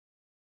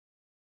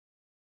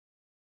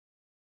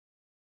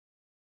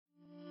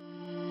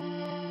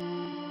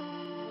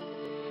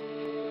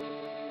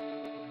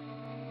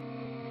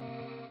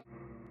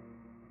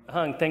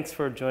Hung, thanks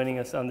for joining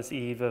us on this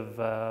eve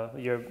of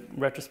your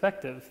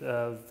retrospective,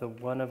 the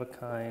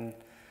one-of-a-kind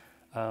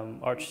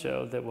art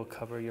show that will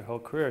cover your whole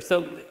career.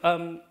 So,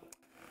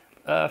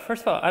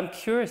 first of all, I'm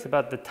curious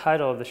about the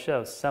title of the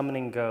show,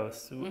 Summoning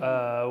Ghosts.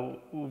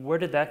 Where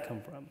did that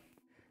come from?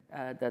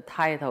 The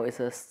title is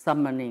a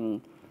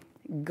Summoning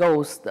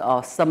Ghost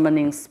or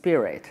Summoning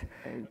Spirit.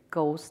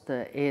 Ghost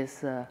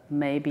is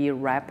maybe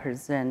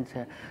represent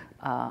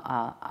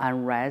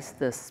unrest,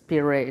 the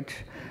spirit,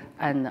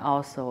 and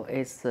also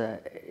is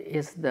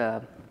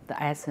the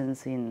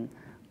essence in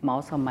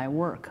most of my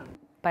work.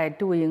 By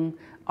doing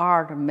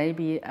art,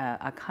 maybe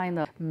I kind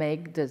of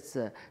make those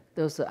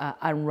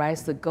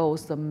unrest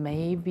ghosts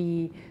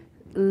maybe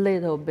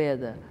little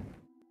bit.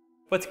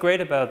 What's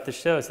great about the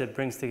show is it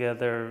brings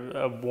together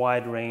a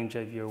wide range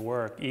of your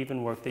work,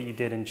 even work that you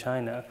did in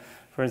China.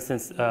 For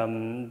instance,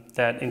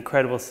 that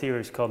incredible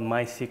series called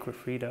My Secret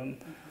Freedom.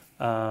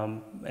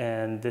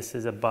 And this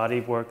is a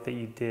body work that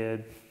you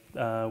did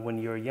when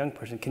you were a young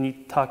person. Can you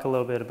talk a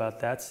little bit about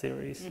that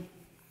series?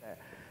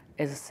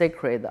 It's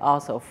sacred,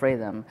 also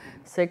freedom.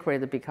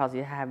 Sacred because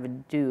you have to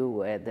do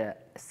with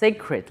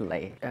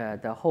secretly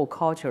the whole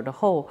culture, the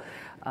whole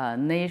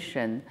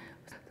nation.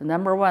 The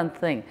number one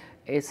thing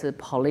is a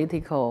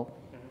political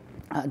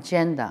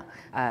agenda.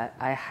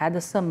 I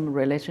had some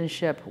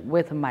relationship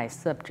with my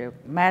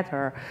subject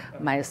matter.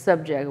 My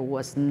subject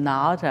was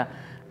not a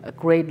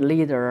great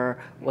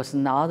leader, was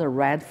not a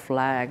red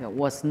flag,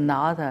 was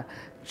not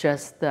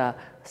just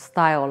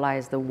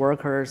stylized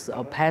workers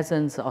or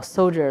peasants or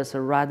soldiers,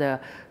 rather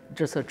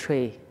just a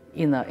tree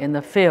in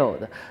the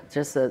field,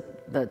 just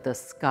the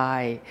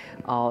sky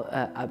or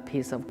a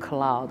piece of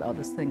cloud or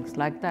things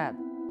like that.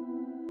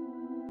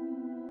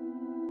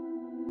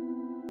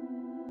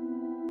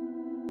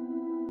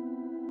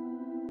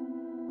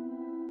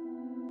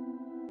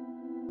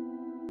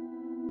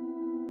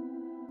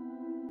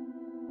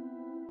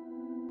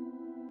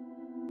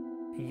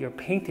 Your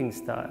painting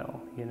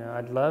style,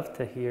 I'd love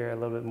to hear a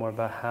little bit more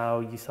about how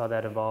you saw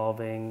that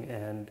evolving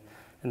and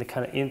the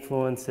kind of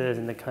influences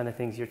and the kind of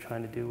things you're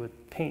trying to do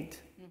with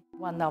paint.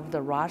 One of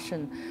the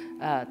Russian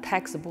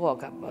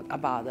textbook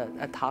about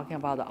talking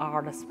about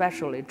art,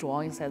 especially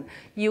drawing, said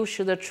you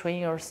should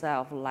train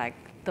yourself like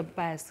the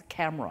best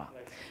camera.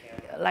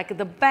 Like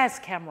the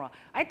best camera.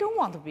 I don't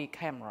want to be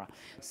camera.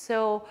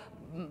 So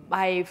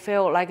I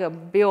feel like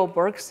Bill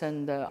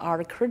Berkson, the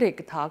art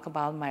critic, talked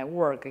about my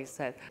work. He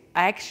said,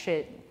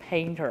 action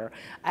painter.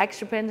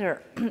 Action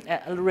painter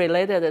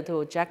related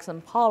to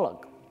Jackson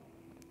Pollock.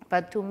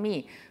 But to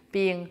me,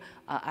 being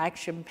an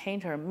action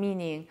painter,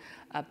 meaning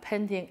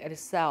painting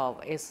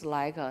itself is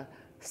like a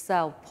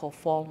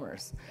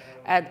self-performance.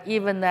 And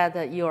even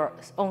at your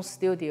own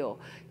studio,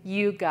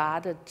 you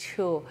got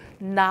to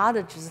not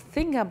just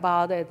think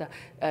about it,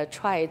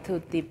 try to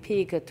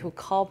depict, to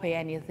copy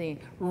anything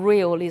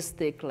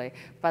realistically,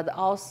 but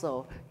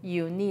also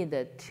you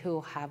need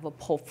to have a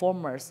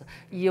performance.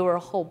 Your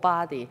whole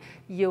body,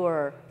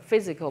 your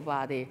physical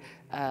body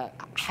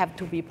have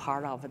to be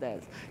part of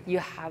this. You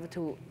have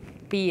to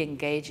be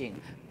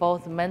engaging,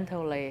 both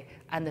mentally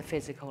and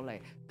physically.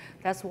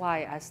 That's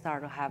why I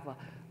start to have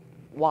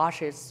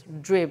washes,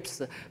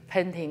 drips,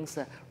 paintings,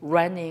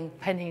 running,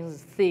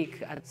 paintings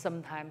thick, and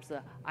sometimes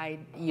I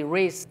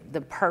erase the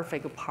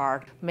perfect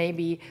part.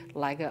 Maybe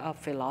like a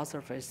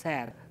philosopher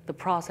said, the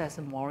process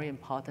is more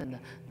important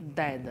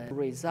than the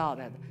result.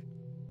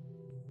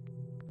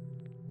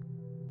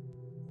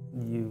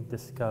 You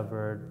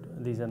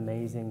discovered these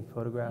amazing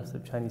photographs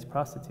of Chinese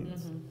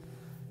prostitutes.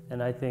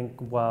 And I think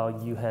while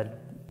you had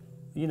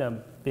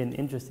been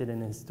interested in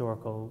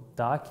historical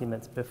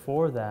documents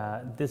before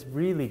that, this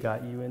really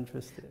got you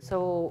interested.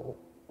 So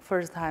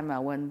first time I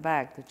went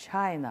back to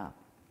China,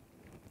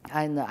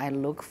 and I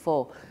look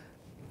for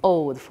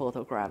old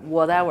photograph,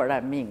 whatever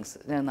that means,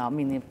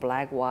 meaning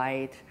black,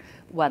 white,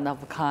 one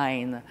of a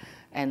kind,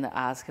 and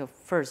ask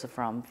first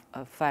from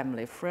a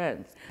family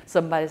friend.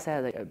 Somebody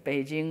said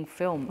Beijing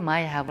Film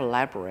might have a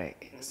library.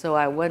 So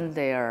I went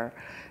there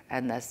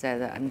and I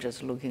said, I'm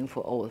just looking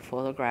for old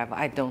photograph.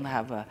 I don't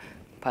have a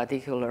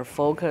particular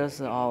focus,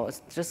 or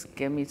just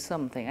give me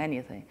something,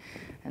 anything.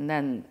 And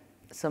then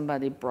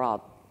somebody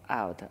brought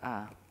out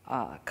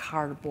a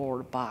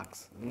cardboard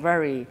box,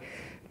 very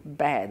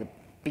bad,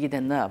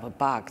 beaten up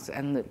box,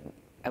 and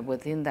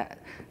within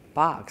that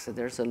box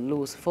there's a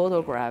loose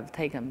photograph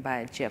taken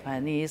by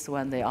Japanese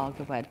when they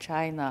occupied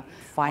China.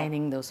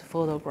 Finding those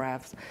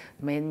photographs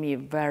made me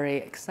very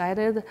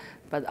excited,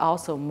 but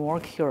also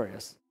more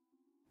curious.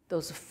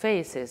 Those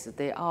faces,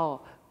 they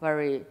all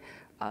very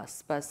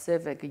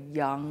specific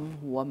young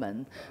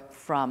woman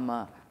from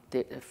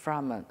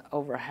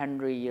over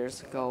 100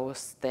 years ago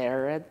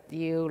stare at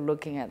you,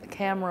 looking at the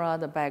camera.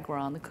 The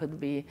background could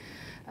be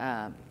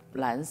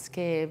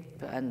landscape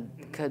and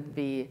could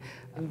be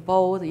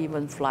boat,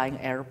 even flying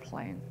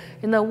airplane.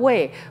 In a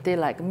way, they're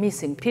like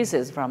missing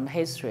pieces from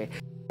history.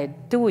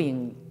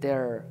 Doing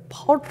their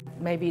portrait,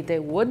 maybe they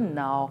wouldn't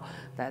know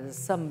that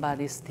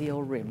somebody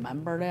still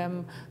remember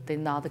them. They're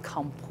not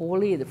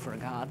completely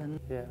forgotten.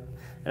 Yeah,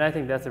 and I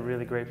think that's a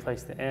really great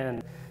place to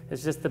end.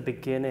 It's just the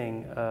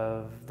beginning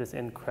of this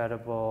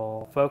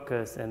incredible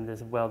focus and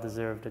this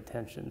well-deserved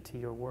attention to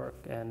your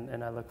work.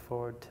 And I look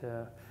forward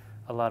to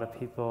a lot of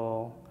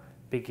people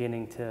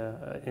beginning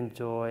to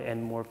enjoy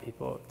and more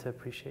people to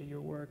appreciate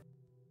your work.